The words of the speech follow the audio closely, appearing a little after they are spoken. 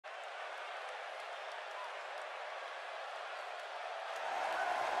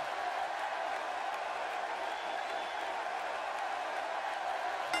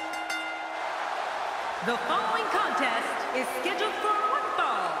The following contest is scheduled for one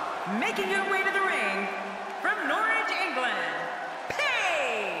fall. Making her way to the ring from Norwich, England,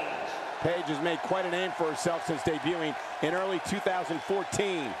 Paige. Paige has made quite a name for herself since debuting in early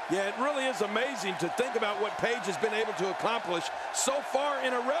 2014. Yeah, it really is amazing to think about what Paige has been able to accomplish so far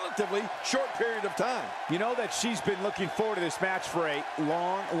in a relatively short period of time. You know that she's been looking forward to this match for a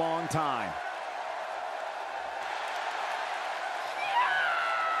long, long time.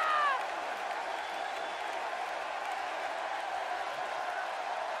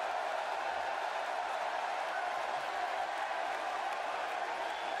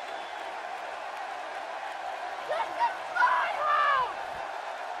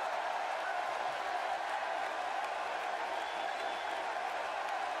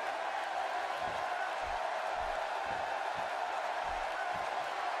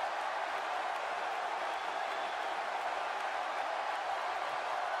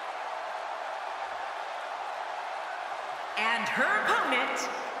 And her opponent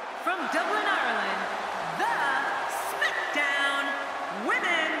from Dublin, Ireland, the SmackDown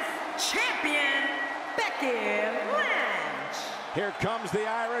Women's Champion, Becky Lynch. Here comes the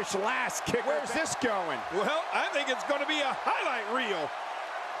Irish lass kicker. Where's this going? Well, I think it's going to be a highlight reel.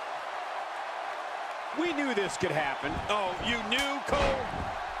 We knew this could happen. Oh, you knew, Cole?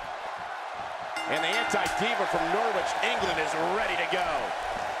 And the anti-diva from Norwich, England is ready to go.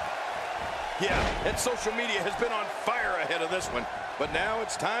 Yeah, and social media has been on fire ahead of this one. But now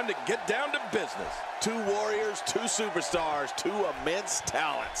it's time to get down to business. Two warriors, two superstars, two immense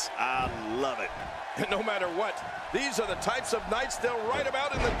talents. I love it. And no matter what, these are the types of nights they'll write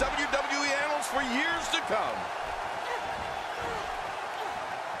about in the WWE annals for years to come.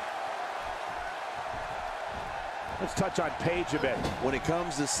 Let's touch on Paige a bit. When it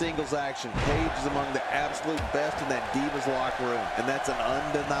comes to singles action, Paige is among the absolute best in that Divas locker room, and that's an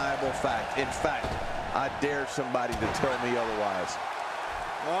undeniable fact. In fact, I dare somebody to tell me otherwise.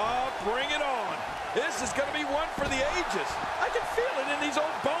 Oh, bring it on. This is going to be one for the ages. I can feel it in these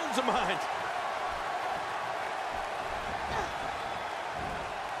old bones of mine.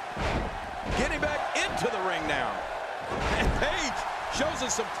 Getting back into the ring now. And Paige shows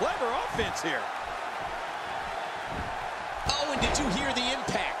us some clever offense here. Oh, and did you hear the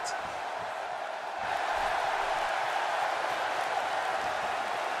impact?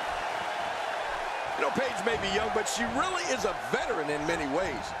 You know, Paige may be young, but she really is a veteran in many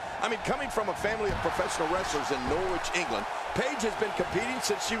ways. I mean, coming from a family of professional wrestlers in Norwich, England, Paige has been competing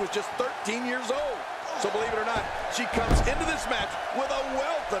since she was just 13 years old. So believe it or not, she comes into this match with a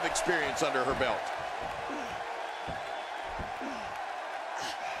wealth of experience under her belt.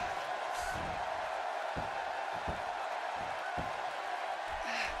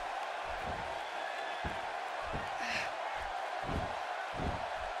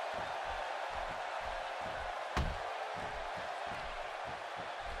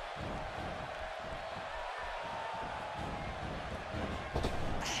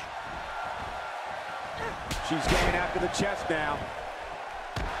 She's going after the chest now.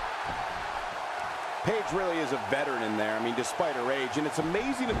 Paige really is a veteran in there, I mean, despite her age. And it's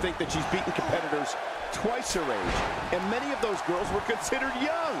amazing to think that she's beaten competitors twice her age. And many of those girls were considered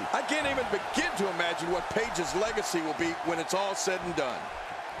young. I can't even begin to imagine what Paige's legacy will be when it's all said and done.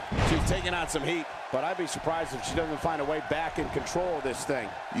 She's taking on some heat, but I'd be surprised if she doesn't find a way back in control of this thing.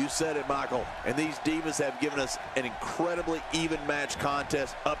 You said it, Michael. And these Divas have given us an incredibly even match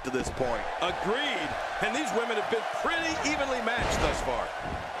contest up to this point. Agreed. And these women have been pretty evenly matched thus far.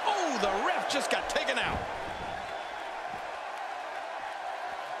 Oh, the ref just got taken out.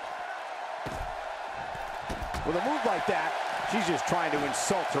 With a move like that, she's just trying to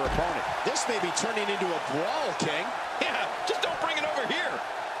insult her opponent. This may be turning into a brawl, King. Yeah, just don't bring it over here.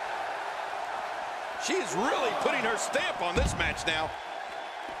 She is really putting her stamp on this match now.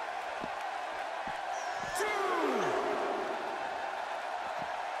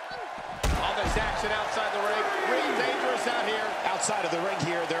 All this action outside the ring. Really dangerous out here. Outside of the ring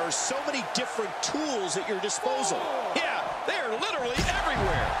here, there are so many different tools at your disposal. Yeah, they are literally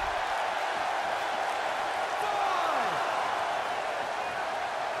everywhere.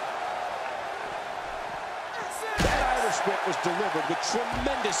 That Irish whip was delivered with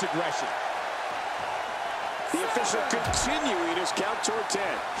tremendous aggression. The official continuing his count toward 10.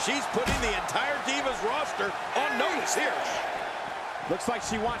 She's putting the entire Divas roster on notice here. Looks like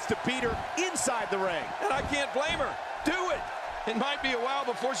she wants to beat her inside the ring. And I can't blame her. Do it. It might be a while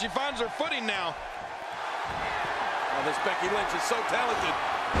before she finds her footing now. Oh, this Becky Lynch is so talented.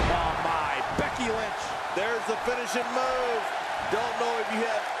 Oh, my. Becky Lynch. There's the finishing move. Don't know if you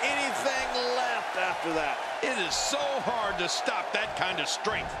have anything left after that. It is so hard to stop that kind of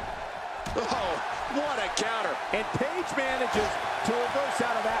strength. Oh, what a counter. And Paige manages to reverse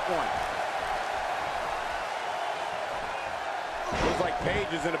out of that one. Looks like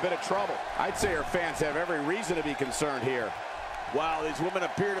Paige is in a bit of trouble. I'd say her fans have every reason to be concerned here. Wow, these women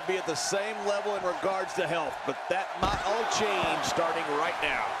appear to be at the same level in regards to health, but that might all change starting right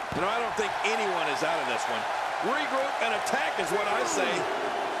now. You know, I don't think anyone is out of this one. Regroup and attack is what I say.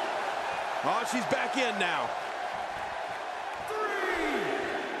 Oh, she's back in now.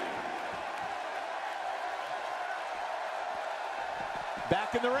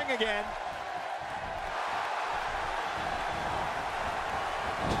 Back in the ring again.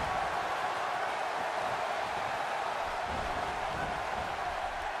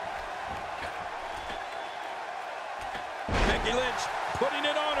 Becky Lynch putting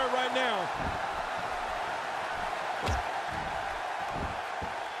it on her right now.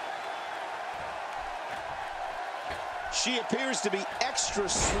 She appears to be extra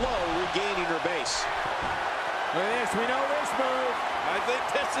slow regaining her base. Look at this, we know this move. I think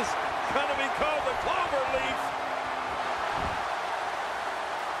this is going to be called the clover leaf.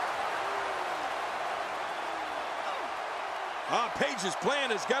 Paige's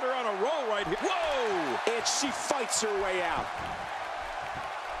plan has got her on a roll right here. Whoa! And she fights her way out.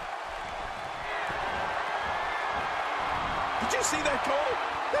 Did you see that, Cole?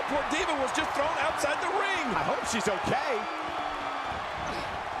 That poor diva was just thrown outside the ring. I hope she's okay.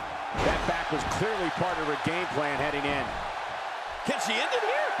 That back was clearly part of her game plan heading in. Can she end it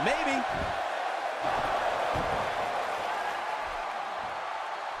here? Maybe.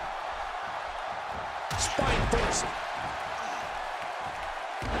 Spine first.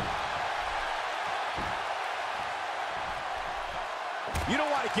 You don't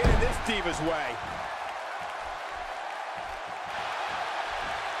want to get in this diva's way.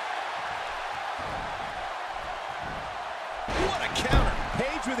 What a counter.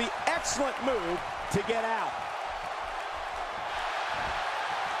 Paige with the excellent move to get out.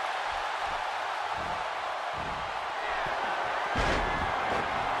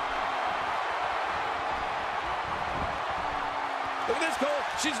 Look at this, Cole.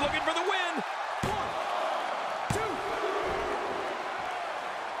 She's looking for the win.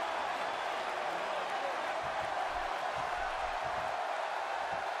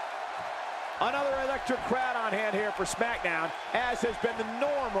 Another electric crowd on hand here for SmackDown, as has been the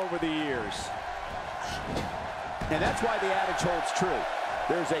norm over the years. And that's why the adage holds true.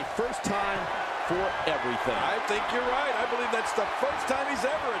 There's a first time for everything. I think you're right. I believe that's the first time he's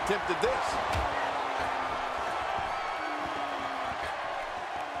ever attempted this.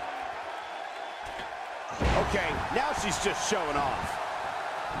 Okay, now she's just showing off.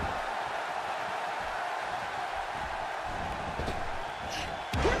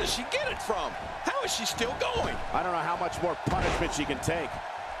 Where does she get it from? How is she still going? I don't know how much more punishment she can take.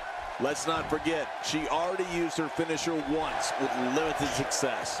 Let's not forget, she already used her finisher once with limited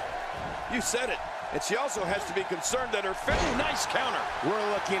success. You said it. And she also has to be concerned that her nice counter.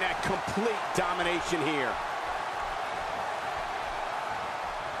 We're looking at complete domination here.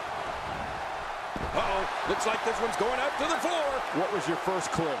 Uh-oh, looks like this one's going out to the floor. What was your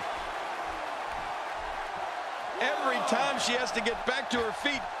first clue? Every time she has to get back to her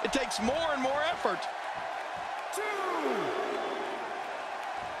feet, it takes more and more effort.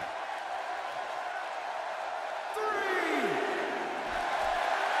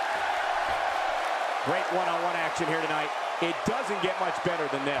 Great one-on-one action here tonight. It doesn't get much better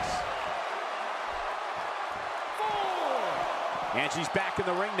than this. And she's back in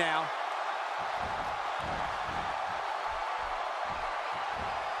the ring now.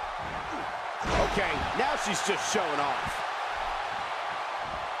 Okay, now she's just showing off.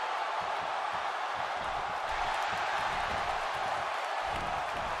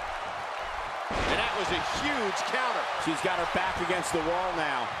 And that was a huge counter. She's got her back against the wall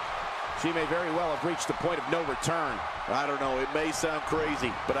now. She may very well have reached the point of no return. I don't know, it may sound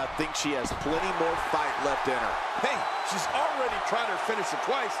crazy, but I think she has plenty more fight left in her. Hey, she's already tried her finisher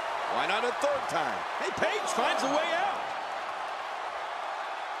twice. Why not a third time? Hey, Paige finds a way out.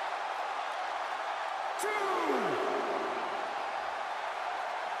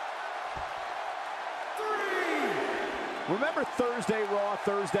 Remember Thursday, Raw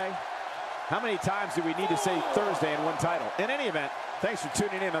Thursday? How many times do we need to say Thursday and win title? In any event, thanks for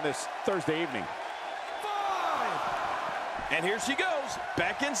tuning in on this Thursday evening. And here she goes,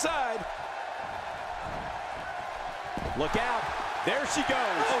 back inside. Look out. There she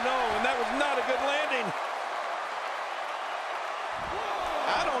goes. Oh, no, and that was not a good landing.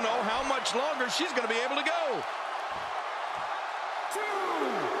 I don't know how much longer she's going to be able to go.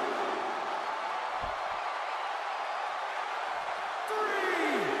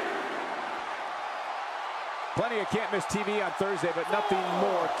 plenty of can't miss TV on Thursday, but nothing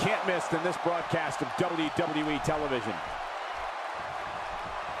more can't miss than this broadcast of WWE television.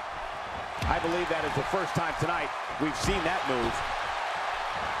 I believe that is the first time tonight we've seen that move.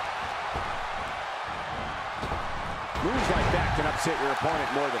 Moves like that can upset your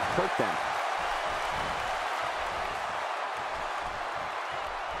opponent more than hurt them.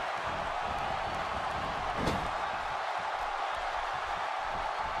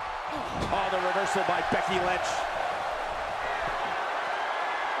 Oh, the reversal by Becky Lynch.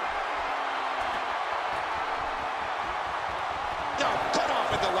 No, cut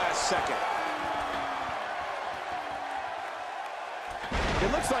off at the last second.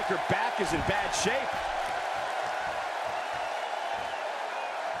 It looks like her back is in bad shape.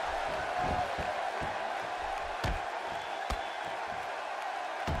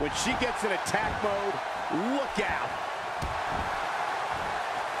 When she gets in attack mode, look out.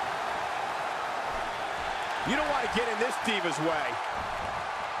 You don't want to get in this diva's way.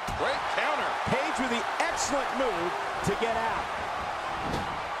 Great counter. Paige with the excellent move to get out.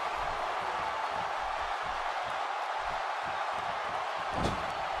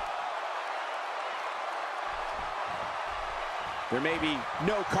 There may be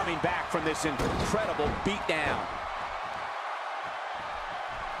no coming back from this incredible beatdown.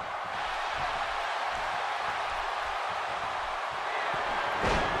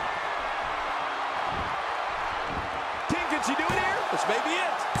 Can she do it here? This may be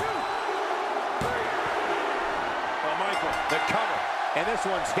it. 2, 3. Oh, Michael, the cover. And this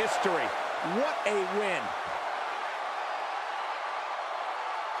one's history. What a win.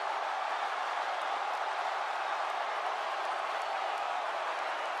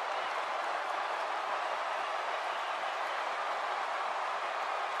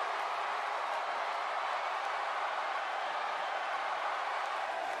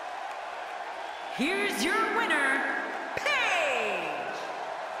 Here's your winner, Paige.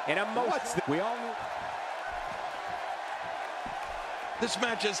 And we all knew. This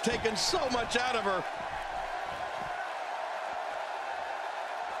match has taken so much out of her.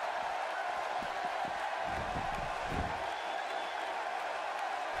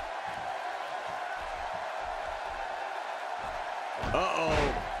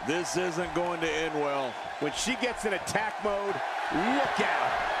 Uh-oh, this isn't going to end well. When she gets in attack mode, look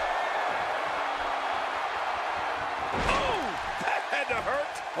out. To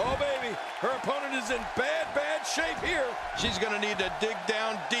hurt. Oh, baby. Her opponent is in bad, bad shape here. She's going to need to dig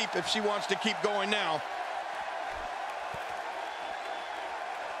down deep if she wants to keep going now.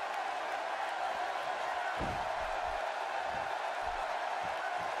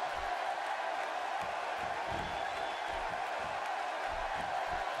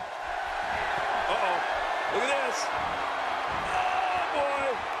 Uh-oh. Look at this. Oh,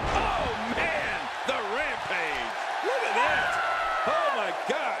 boy. Oh, man. The rampage. Look at that. Oh, my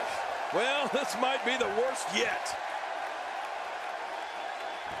gosh. Well, this might be the worst yet.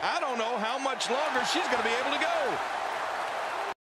 I don't know how much longer she's going to be able to go.